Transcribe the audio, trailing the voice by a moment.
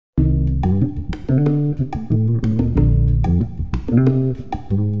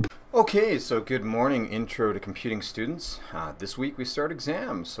Okay, so good morning, Intro to Computing students. This week we start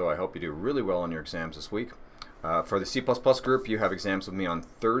exams, so I hope you do really well on your exams this week. For the C++ group, you have exams with me on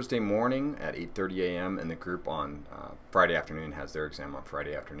Thursday morning at 8:30 a.m. and the group on Friday afternoon has their exam on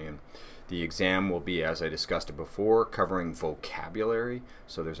Friday afternoon. The exam will be, as I discussed it before, covering vocabulary.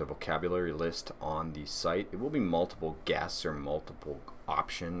 So there's a vocabulary list on the site. It will be multiple guess or multiple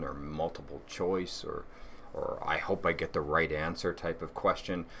option or multiple choice or I hope I get the right answer type of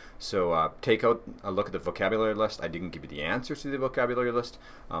question. So take out a look at the vocabulary list. I didn't give you the answers to the vocabulary list,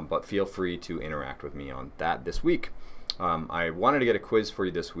 but feel free to interact with me on that this week. I wanted to get a quiz for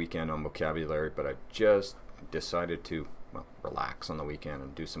you this weekend on vocabulary, but I just decided to relax on the weekend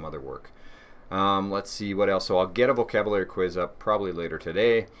and do some other work. Let's see what else. So I'll get a vocabulary quiz up probably later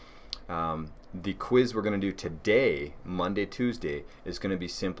today. The quiz we're going to do today, Monday, Tuesday, is going to be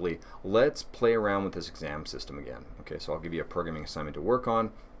simply, let's play around with this exam system again. Okay, so I'll give you a programming assignment to work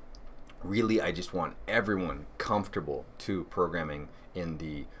on. Really, I just want everyone comfortable to programming in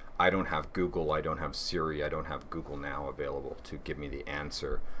the, I don't have Google, I don't have Siri, I don't have Google Now available to give me the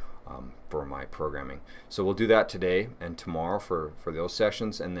answer for my programming. So we'll do that today and tomorrow for those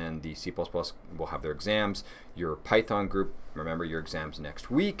sessions, and then the C++ will have their exams. Your Python group, remember your exams next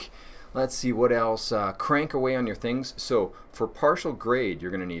week. Let's see what else. Crank away on your things. So for partial grade, you're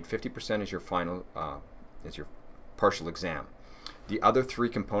going to need 50% as your final, as your partial exam. The other three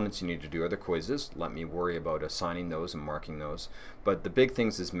components you need to do are the quizzes. Let me worry about assigning those and marking those. But the big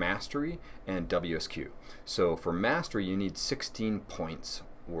things is mastery and WSQ. So for mastery, you need 16 points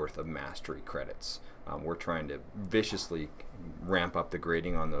worth of mastery credits. We're trying to viciously ramp up the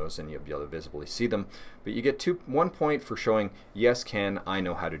grading on those, and you'll be able to visibly see them. But you get 1 point for showing, yes, Ken, I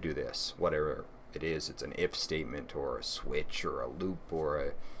know how to do this. Whatever it is, it's an if statement or a switch or a loop or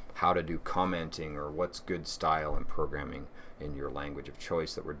a how to do commenting or what's good style in programming in your language of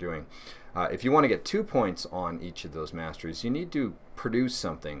choice that we're doing. If you want to get 2 points on each of those masteries, you need to produce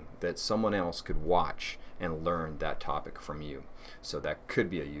something that someone else could watch and learn that topic from you. So that could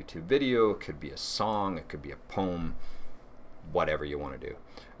be a YouTube video, it could be a song, it could be a poem, whatever you want to do.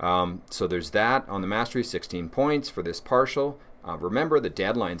 So there's that on the mastery, 16 points for this partial. Remember, the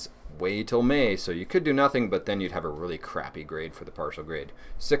deadline's way till May, so you could do nothing, but then you'd have a really crappy grade for the partial grade.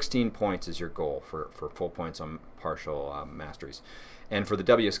 16 points is your goal for full points on partial masteries. And for the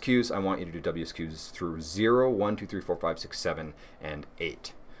WSQs, I want you to do WSQs through 0, 1, 2, 3, 4, 5, 6, 7, and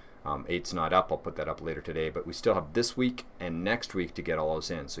 8. 8's not up, I'll put that up later today, but we still have this week and next week to get all those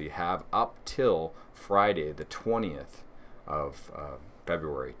in. So you have up till Friday the 20th of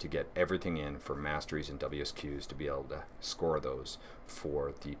February to get everything in for masteries and WSQs to be able to score those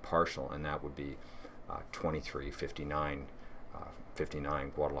for the partial, and that would be 23:59 59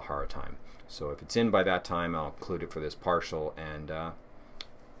 Guadalajara time. So if it's in by that time, I'll include it for this partial, and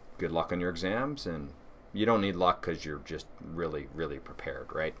good luck on your exams. And you don't need luck because you're just really, really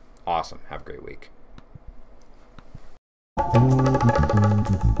prepared, right? Awesome. Have a great week.